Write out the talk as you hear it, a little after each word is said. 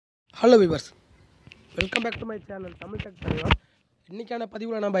Hello viewers, welcome back to my channel Tamil Tech Taliban. இன்னைக்கான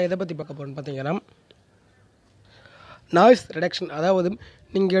பதிவுல நம்ம எதை பத்தி பார்க்க போறோம்னு பாத்தீங்கன்னா நாய்ஸ் ரிடக்ஷன். அதாவது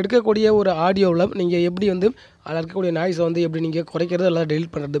நீங்க எடுக்கக்கூடிய ஒரு ஆடியோல நீங்க எப்படி வந்து அதுல இருக்கக்கூடிய நாய்ஸை வந்து எப்படி நீங்க குறைக்கிறது அல்லது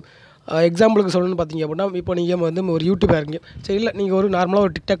டெலீட் பண்றது. எக்ஸாம்பிளுக்கு சொல்லணும்னு பாத்தீங்க அப்படினா இப்போ நீங்க வந்து ஒரு யூடியூபர் இருக்கீங்க. சரி இல்ல நீங்க ஒரு நார்மலா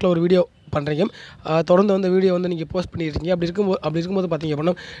ஒரு டிக்டாக்ல ஒரு வீடியோ பண்றீங்க. தொடர்ந்து வந்து வீடியோ வந்து நீங்க போஸ்ட் பண்ணிருக்கீங்க. அப்படி இருக்கும்போது பாத்தீங்க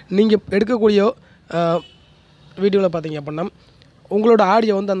அப்படினா நீங்க எடுக்கக்கூடிய வீடியோல பாத்தீங்க அப்படினா உங்களோட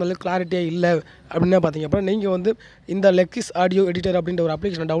ஆடியோ வந்து அந்த அளவுக்கு கிளாரிட்டியாக இல்லை அப்படின்னா பார்த்தீங்க அப்படின்னா நீங்கள் வந்து இந்த லெக்ஸிஸ் ஆடியோ எடிட்டர் அப்படின்ற ஒரு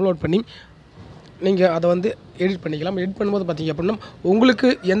அப்ளிகேஷனை டவுன்லோட் பண்ணி நீங்கள் அதை வந்து எடிட் பண்ணிக்கலாம். எடிட் பண்ணும்போது பார்த்தீங்க அப்படின்னா உங்களுக்கு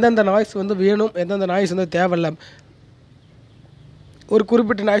எந்தெந்த நாய்ஸ் வந்து வேணும், எந்தெந்த நாய்ஸ் வந்து தேவையில்லை, ஒரு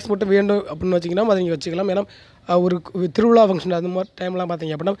குறிப்பிட்ட நாய்ஸ் மட்டும் வேண்டும் அப்படின்னு வச்சிங்கன்னா அதை நீங்கள் வச்சுக்கலாம். ஏன்னா ஒரு திருவிழா ஃபங்க்ஷன் அது மாதிரி டைம்லாம்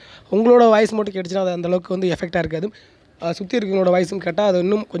பார்த்தீங்க அப்படின்னா உங்களோட வாய்ஸ் மட்டும் கேட்டுச்சுன்னா அது அந்தளவுக்கு வந்து எஃபெக்டாக இருக்காது. சுற்றி இருக்கிறவங்களோட வாய்ஸும் கேட்டால் அது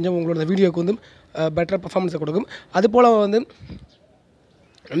இன்னும் கொஞ்சம் உங்களோட வீடியோக்கு வந்து பெட்டர் பர்ஃபார்மன்ஸை கொடுக்கும். அதுபோல் வந்து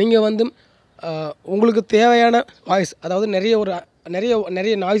நீங்கள் வந்து உங்களுக்கு தேவையான வாய்ஸ், அதாவது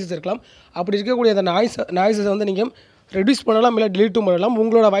நிறைய நாய்ஸஸ் இருக்கலாம். அப்படி இருக்கக்கூடிய அந்த நாய்ஸஸை வந்து நீங்கள் ரெடியூஸ் பண்ணலாம், இல்லை டிலீட்டும் பண்ணலாம்.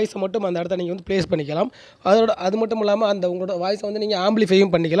 உங்களோட வாய்ஸை மட்டும் அந்த இடத்த நீங்கள் வந்து ப்ளேஸ் பண்ணிக்கலாம். அது மட்டும் இல்லாமல் உங்களோட வாய்ஸை வந்து நீங்கள்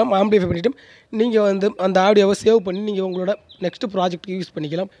ஆம்பிளிஃபையும் பண்ணிக்கலாம். ஆம்பிளிஃபை பண்ணிவிட்டு நீங்கள் வந்து அந்த ஆடியோவை சேவ் பண்ணி நீங்கள் உங்களோட நெக்ஸ்ட் ப்ராஜெக்ட்டுக்கு யூஸ்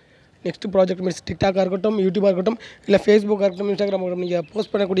பண்ணிக்கலாம். நெக்ஸ்ட் ப்ராஜெக்ட் மீன்ஸ் டிக்டாக்காக இருக்கட்டும், யூடியூபாக இருக்கட்டும், இல்லை ஃபேஸ்புக்காக இருக்கட்டும், இன்ஸ்டாகிராம் இருக்கட்டும், நீங்கள்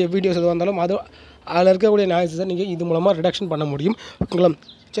போஸ்ட் பண்ணக்கூடிய வீடியோஸ் எதுவாக இருந்தாலும் அதில் இருக்கக்கூடிய நாய்ஸை நீங்கள் இது மூலமாக ரிடக்ஷன் பண்ண முடியும். ஓகேங்களா?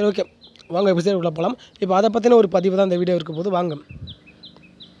 சரி, ஓகே, வாங்க எபிசோடுக்குள்ளே போகலாம். இப்போ அதை பற்றின ஒரு பதிவு தான் இந்த வீடியோ இருக்க போது. வாங்க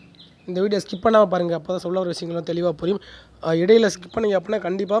இந்த வீடியோ ஸ்கிப் பண்ணாமல் பாருங்கள். அப்போ தான் சொல்ல ஒரு விஷயங்களும் தெளிவாக புரியும். இடையில் ஸ்கிப் பண்ணிங்க அப்படின்னா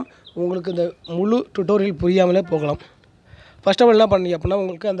கண்டிப்பாக உங்களுக்கு இந்த முழு டுட்டோரியல் புரியாமலே போகலாம். ஃபர்ஸ்ட் ஆஃப் ஆல் என்ன பண்ணீங்க அப்படின்னா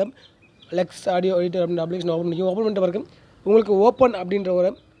உங்களுக்கு அந்த லெக்ஸ் ஆடியோ எடிட்டர் அப்படின்ற அப்ளிகேஷன் ஓப்பன் பண்ணிட்டு பிறகு உங்களுக்கு ஓப்பன் அப்படின்ற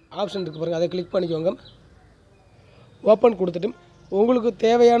ஒரு ஆப்ஷன் இருக்குது பாருங்கள், அதை கிளிக் பண்ணிக்கோங்க. ஓப்பன் கொடுத்துட்டு உங்களுக்கு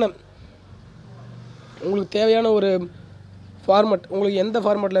தேவையான ஒரு ஃபார்மேட், உங்களுக்கு எந்த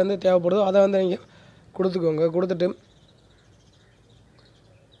ஃபார்மேட்டில் இருந்து தேவைப்படுதோ அதை வந்து நீங்கள் கொடுத்துக்கோங்க. கொடுத்துட்டு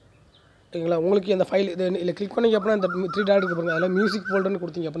ஓகேங்களா, உங்களுக்கு இந்த ஃபைல் இல்லை கிளிக் பண்ணிங்க அப்படின்னா இந்த 3 டாட் இருக்கு பாருங்கள், அதில் மியூசிக் ஃபோல்டர்னு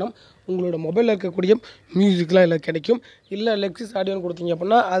கொடுத்தீங்க அப்படின்னா உங்களோட மொபைலில் இருக்கக்கூடிய மியூசிக்லாம் இதில் கிடைக்கும். இல்லை லெக்ஸிஸ் ஆடியோன்னு கொடுத்தீங்க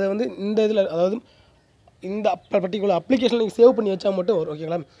அப்படின்னா அதை வந்து இந்த இதில், அதாவது இந்த பர்டிகுலர் அப்ளிகேஷன் நீங்கள் சேவ் பண்ணி வச்சா மட்டும் வரும்.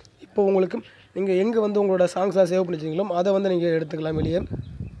 ஓகேங்களா? இப்போ உங்களுக்கு நீங்கள் எங்கே வந்து உங்களோட சாங்ஸாக சேவ் பண்ணி வச்சிங்களோ அதை வந்து நீங்கள் எடுத்துக்கலாம் வெளியே.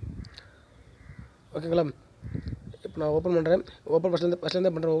 ஓகேங்களா? இப்போ நான் ஓப்பன் பண்ணுறேன்.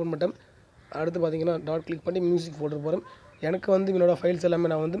 ஃபஸ்ட்லேருந்தே பண்ணுறேன். ஓப்பன் பண்ணிட்டேன். அடுத்து பார்த்தீங்கன்னா டாட் கிளிக் பண்ணி மியூசிக் ஃபோல்டர் போகிறேன். எனக்கு வந்து என்னோடய ஃபைல்ஸ் எல்லாமே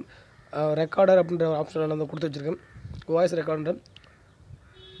நான் வந்து ரெக்கார்டர் அப்படின்ற ஒரு ஆப்ஷனில் நான் வந்து கொடுத்து வச்சுருக்கேன், வாய்ஸ் ரெக்கார்டர்.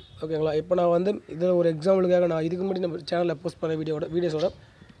 ஓகேங்களா? இப்போ நான் வந்து இதில் ஒரு எக்ஸாம்பிளுக்காக நான் இதுக்கு முன்னாடி நம்ம சேனலில் போஸ்ட் பண்ண வீடியோஸோட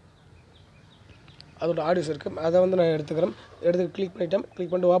அதோட ஆடியோஸ் இருக்குது, அதை வந்து நான் எடுத்து கிளிக்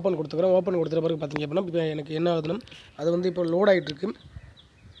பண்ணிட்டு ஓப்பன் கொடுத்துக்கிறேன். ஓப்பன் கொடுத்துற பிறகு பார்த்தீங்க அப்படின்னா இப்போ எனக்கு என்ன ஆகுதுன்னா அது வந்து இப்போ லோட் ஆகிட்டுருக்கு.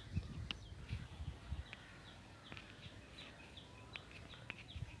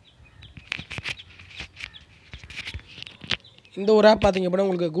 இந்த ஒரு ஆப் பார்த்திங்க அப்படின்னா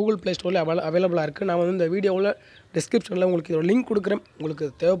உங்களுக்கு கூகுள் ப்ளே ஸ்டோரில் அவைலபிளாக இருக்குது. நான் வந்து இந்த வீடியோவில் டிஸ்கிரிப்ஷனில் உங்களுக்கு இதோட லிங்க் கொடுக்குறேன். உங்களுக்கு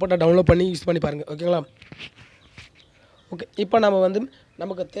தேவைப்பட்டால் டவுன்லோட் பண்ணி யூஸ் பண்ணி பாருங்கள். ஓகேங்களா? ஓகே, இப்போ நம்ம வந்து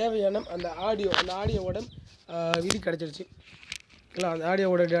நமக்கு தேவையான அந்த ஆடியோவோட இது கிடச்சிருச்சு. இல்லை, அந்த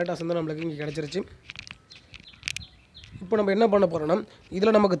ஆடியோவோட டேட்டாஸ் வந்து நம்மளுக்கு இங்கே கிடச்சிருச்சு. இப்போ நம்ம என்ன பண்ண போகிறோம்னா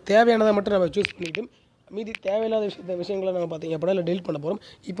இதில் நமக்கு தேவையானதை மட்டும் நம்ம சூஸ் பண்ணிவிட்டு மீதி தேவையில்லாத விஷயங்களை நம்ம பார்த்திங்க அப்படின்னா இல்லை டெலிட் பண்ண போகிறோம்.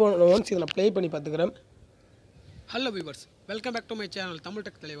 இப்போ ஒன்ஸ் இதை நான் ப்ளே பண்ணி பார்த்துக்கிறேன். Hello viewers, welcome back to my channel Tamil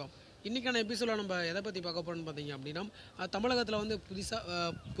tech தலைவா. இன்றைக்கான எபிசோடில் நம்ம எதை பற்றி பார்க்க போகிறோம்னு பார்த்தீங்க அப்படின்னா தமிழகத்தில் வந்து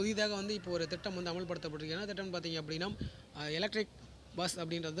புதிதாக வந்து இப்போ ஒரு திட்டம் வந்து அமல்படுத்தப்பட்டிருக்கு. திட்டம்னு பார்த்தீங்க அப்படின்னா எலக்ட்ரிக் பஸ்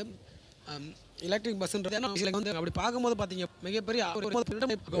அப்படின்றது. எலக்ட்ரிக் பஸ்ன்றது வந்து அப்படி பார்க்கும்போது பார்த்தீங்க மிகப்பெரிய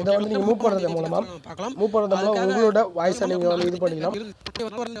பார்க்கலாம். உங்களோட வாய்ஸை நீங்கள் இது பண்ணிக்கலாம்.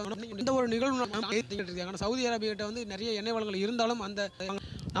 இந்த ஒரு நிகழ்வு சவுதி அரேபியாட்ட வந்து நிறைய எண்ணெய் வளங்கள் இருந்தாலும் அந்த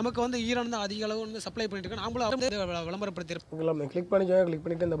நமக்கு வந்து ஈரான் தான் அதிக அளவு வந்து சப்ளை பண்ணிட்டு இருக்கோம். நாமளும் விளம்பரப்படுத்திருக்கோம். கிளிக்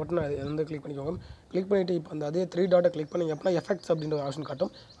பண்ணிட்டு இந்த பட்டனை வந்து கிளிக் பண்ணிக்கோங்க. கிளிக் பண்ணிவிட்டு இப்போ அந்த அதே 3 டாட்டை கிளிக் பண்ணிங்க அப்படின்னா எஃபெக்ட்ஸ் அப்படின்ற ஒரு ஆப்ஷன்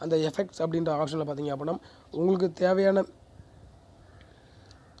காட்டும். அந்த எஃபெக்ட்ஸ் அப்படின்ற ஆப்ஷனில் பார்த்தீங்க அப்படின்னா உங்களுக்கு தேவையான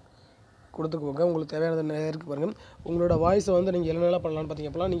கொடுத்துக்கோங்க. உங்களுக்கு தேவையானது இருக்குது பாருங்கள். உங்களோட வாய்ஸை வந்து நீங்கள் என்னென்னலாம் பண்ணலான்னு பார்த்தீங்க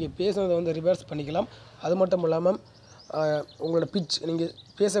அப்படின்னா நீங்கள் பேசுனதை வந்து ரிவர்ஸ் பண்ணிக்கலாம். அது மட்டும் இல்லாமல் உங்களோட பிட்ச், நீங்கள்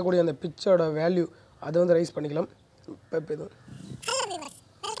பேசக்கூடிய அந்த பிட்சோட வேல்யூ அதை வந்து ரைஸ் பண்ணிக்கலாம். இப்போ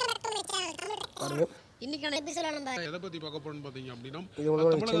பாருங்கள், இன்னைக்கான எபிசோட்ல நம்ம எதை பத்தி பார்க்க போறோம்னு பாத்தீங்க அப்படினா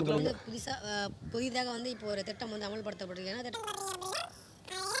தமிழகத்துல வந்து புதிதாக வந்து இப்போ ஒரு திட்டம் வந்து அமல்படுத்தப்பட்டிருக்கு.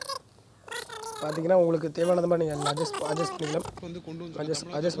 பார்த்தீங்கன்னா உங்களுக்கு தேவையானது மாதிரி நீங்கள் அட்ஜஸ்ட் பண்ணிக்கலாம், வந்து கொண்டு வந்து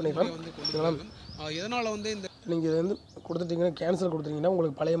அட்ஜஸ்ட் பண்ணிக்கலாம். எதனால் வந்து இந்த நீங்கள் வந்து கொடுத்துட்டிங்கன்னா கேன்சல் கொடுத்துட்டிங்கன்னா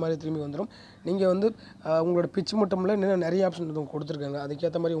உங்களுக்கு பழைய மாதிரி திரும்பி வந்துடும். நீங்கள் வந்து உங்களோட பிச் மட்டும் இல்லை, இன்னும் நிறைய ஆப்ஷன் வந்து கொடுத்துருக்காங்க.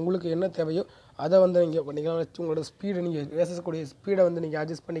 அதுக்கேற்ற மாதிரி உங்களுக்கு என்ன தேவையோ அதை வந்து நீங்கள் பண்ணிக்கலாம். உங்களோட ஸ்பீடை நீங்கள் பேசக்கூடிய ஸ்பீடை வந்து நீங்கள்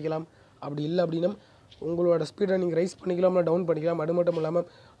அட்ஜஸ்ட் பண்ணிக்கலாம். அப்படி இல்லை அப்படின்னா உங்களோட ஸ்பீடை நீங்கள் ரைஸ் பண்ணிக்கலாம், இல்லை டவுன் பண்ணிக்கலாம். அது மட்டும் இல்லாமல்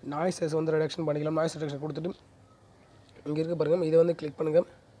நாய்ஸஸ் வந்து ரிடக்ஷன் பண்ணிக்கலாம். நாய்ஸ் ரிடக்ஷன் கொடுத்துட்டு இங்கே இருக்க பாருங்கள், இதை வந்து கிளிக் பண்ணுங்கள்.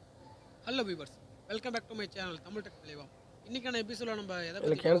 Hello viewers, welcome back to my channel Tamil tech தலைவா. இன்றைக்கான எபிசோட நம்ம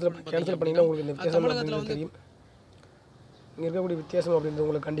இதில் கேன்சல் பண்ணிங்கன்னா உங்களுக்கு இந்த வித்தியாசம் அப்படின்றது தெரியும். இங்கே இருக்கக்கூடிய வித்தியாசம் அப்படின்றது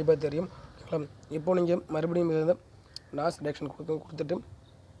உங்களுக்கு கண்டிப்பாக தெரியும். இப்போ நீங்கள் மறுபடியும் இதில் நாய்ஸ் ரிடக்ஷன் கொடுத்துட்டு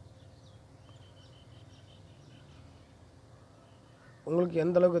உங்களுக்கு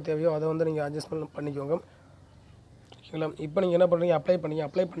எந்த அளவுக்கு தேவையோ அதை வந்து நீங்கள் அட்ஜஸ்ட்மெண்ட் பண்ணிக்கோங்க. ஓகேங்களா? இப்போ நீங்கள் என்ன பண்ணுறீங்க, அப்ளை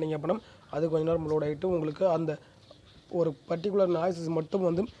பண்ணிங்க அப்படின்னா அது கொஞ்ச நேரம் லோட் ஆகிட்டு உங்களுக்கு அந்த ஒரு பர்டிகுலர் நாய்ஸஸ் மட்டும்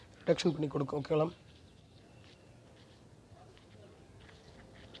வந்து ரிடக்ஷன் பண்ணி கொடுக்கும். ஓகேங்களா?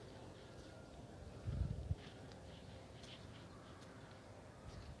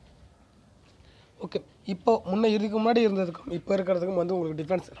 ஓகே, இப்போ இதுக்கு முன்னாடி இருந்ததுக்கும் இப்போ இருக்கிறதுக்கும் வந்து உங்களுக்கு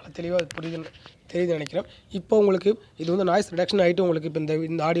டிஃப்ரென்ஸ் நல்லா தெளிவாக தெரியுதுன்னு நினைக்கிறேன். இப்போ உங்களுக்கு இது வந்து நாய்ஸ் ரிடக்ஷன் ஆகிட்டு உங்களுக்கு இப்போ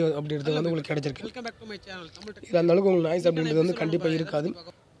இந்த ஆடியோ அப்படின்றது வந்து உங்களுக்கு கிடைச்சிருக்கு. இது அந்த அளவுக்கு உங்களுக்கு நாய்ஸ் அப்படின்றது வந்து கண்டிப்பாக இருக்காது.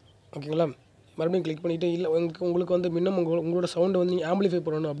 ஓகேங்களா? மறுபடியும் கிளிக் பண்ணிவிட்டு இல்லை உங்களுக்கு வந்து இன்னும் உங்களோட சவுண்டை வந்து நீங்கள் ஆம்பிளிஃபை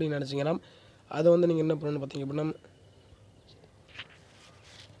பண்ணணும் அப்படின்னு நினச்சிங்கன்னா அதை வந்து நீங்கள் என்ன பண்ணணும்னு பார்த்தீங்க அப்படின்னா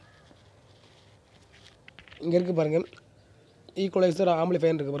இங்கே இருக்குது பாருங்கள், ஈக்குவலைசர்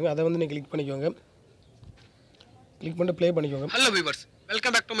ஆம்பிளிஃபையர் இருக்குது பாருங்கள், அதை வந்து நீங்கள் கிளிக் பண்ணிக்கோங்க. கிளிக் பண்ணிட்டு ப்ளே பண்ணிக்கோங்க. Hello viewers,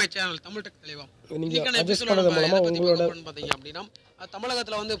 welcome back to my channel Tamil tech தலைவா. நீங்கள் அட்ஜஸ்ட் பண்ணுறது மூலமாக உங்களோட பார்த்தீங்க அப்படின்னா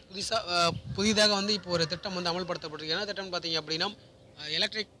தமிழகத்தில் வந்து புதிதாக வந்து இப்போ ஒரு திட்டம் வந்து அமல்படுத்தப்பட்டிருக்கு. என்ன திட்டம்னு பார்த்தீங்க அப்படின்னா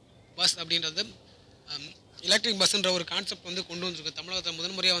எலக்ட்ரிக் பஸ் அப்படின்றது எலக்ட்ரிக் பஸ்ன்ற ஒரு கான்செப்ட் வந்து கொண்டு வந்துருக்கு. தமிழகத்தில்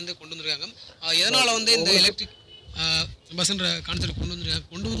முதன்முறையாக வந்து கொண்டு வந்துருக்காங்க. எதனால் வந்து இந்த எலக்ட்ரிக் பஸ்ன்ற கான்செப்ட்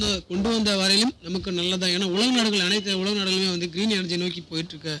கொண்டு வந்த வரையிலும் நமக்கு நல்லதாக. ஏன்னா அனைத்து உலக நாடுகளுமே வந்து க்ரீன் எனர்ஜி நோக்கி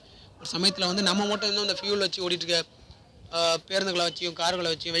போயிட்டுருக்க ஒரு சமயத்தில் வந்து நம்ம மட்டும் இன்னும் இந்த ஃபியூல் வச்சு ஓடிட்டுருக்க பேருந்துகளை வச்சும் கார்களை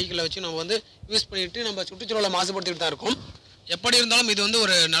வச்சு வெஹிக்கிளை வச்சு நம்ம வந்து யூஸ் பண்ணிட்டு நம்ம சுற்றுச்சூழலை மாசுபடுத்திட்டு தான் இருக்கோம். எப்படி இருந்தாலும் இது வந்து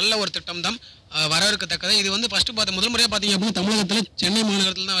ஒரு நல்ல ஒரு திட்டம் தான், வரவேற்கத்தக்கது. இது வந்து ஃபஸ்ட்டு முதல் முறையாக பார்த்தீங்க அப்படின்னா தமிழகத்தில் சென்னை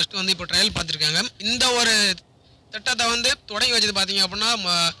மாநகரத்தில் தான் ஃபஸ்ட்டு வந்து இப்போ ட்ரையல் பார்த்துருக்காங்க. இந்த ஒரு திட்டத்தை வந்து தொடங்கி வச்சது பார்த்தீங்க அப்படின்னா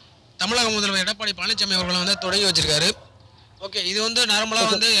தமிழக முதல்வர் எடப்பாடி பழனிசாமி அவர்களை வந்து தொடங்கி வச்சிருக்காரு. ஓகே, இது வந்து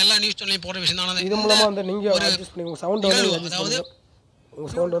நார்மலாக வந்து எல்லா நியூஸ் சேனலையும் போடுற விஷயம் தான். இது மூலமாக வந்து நீங்கள் அட்ஜஸ்ட் பண்ணிக்கோங்க, சவுண்ட் வந்து அதாவது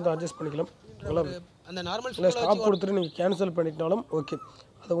உங்கள் சவுண்ட் வந்து அட்ஜஸ்ட் பண்ணிக்கலாம். அந்த நார்மல் இல்லை ஸ்டாப் கொடுத்துட்டு நீங்கள் கேன்சல் பண்ணிட்டாலும் ஓகே,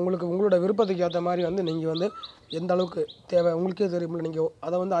 அது உங்களோட விருப்பத்துக்கு ஏற்ற மாதிரி வந்து நீங்கள் வந்து எந்த அளவுக்கு தேவை உங்களுக்கே தெரியும். நீங்கள்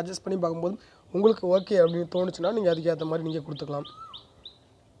அதை வந்து அட்ஜஸ்ட் பண்ணி பார்க்கும்போது உங்களுக்கு ஓகே அப்படின்னு தோணுச்சுன்னா நீங்கள் அதுக்கேற்ற மாதிரி நீங்கள் கொடுத்துக்கலாம்.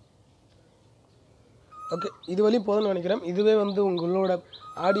 ஓகே, இது வரையும் போதும்னு நினைக்கிறேன். இதுவே வந்து உங்களோட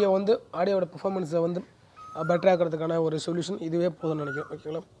ஆடியோவோட பெர்ஃபார்மன்ஸை வந்து பெட்டராக்கிறதுக்கான ஒரு சொல்யூஷன் இதுவே போதும்னு நினைக்கிறேன்.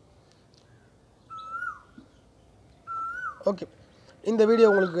 ஓகேங்களா? ஓகே, இந்த வீடியோ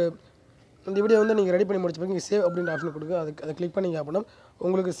வந்து நீங்கள் ரெடி பண்ணி முடிச்ச பிறகு நீங்கள் சேவ் அப்படின்ற ஆப்ஷன் கொடுங்க. அதை கிளிக் பண்ணிங்க அப்படின்னா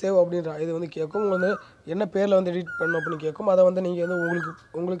உங்களுக்கு சேவ் அப்படின்ற இது வந்து கேட்கும். வந்து என்ன பேரில் வந்து எடிட் பண்ணணும் அப்படின்னு கேட்கும். அதை வந்து நீங்கள் வந்து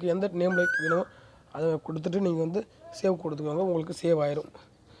உங்களுக்கு எந்த நேமில் வேணுமோ அதை கொடுத்துட்டு நீங்கள் வந்து சேவ் கொடுத்துக்கோங்க. உங்களுக்கு சேவ் ஆயிரும்.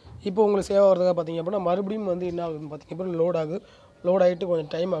 இப்போ உங்களுக்கு சேவ் ஆகிறதுக்காக பார்த்தீங்க அப்படின்னா மறுபடியும் வந்து என்ன ஆகுதுன்னு பார்த்தீங்க அப்படின்னா லோட் ஆகிட்டு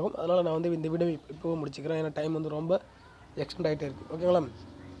கொஞ்சம் டைம் ஆகும். அதனால் நான் வந்து இந்த வீடியோ இப்போவும் முடிச்சுக்கிறேன். ஏன்னா டைம் வந்து ரொம்ப எக்ஸ்டெண்ட் ஆகிட்டே இருக்குது. ஓகேங்களா?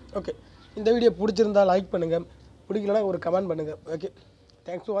 ஓகே, இந்த வீடியோ பிடிச்சிருந்தால் லைக் பண்ணுங்கள், பிடிக்கலனா ஒரு கமெண்ட் பண்ணுங்கள். ஓகே,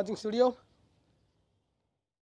 தேங்க்ஸ் ஃபார் வாட்சிங் வீடியோ.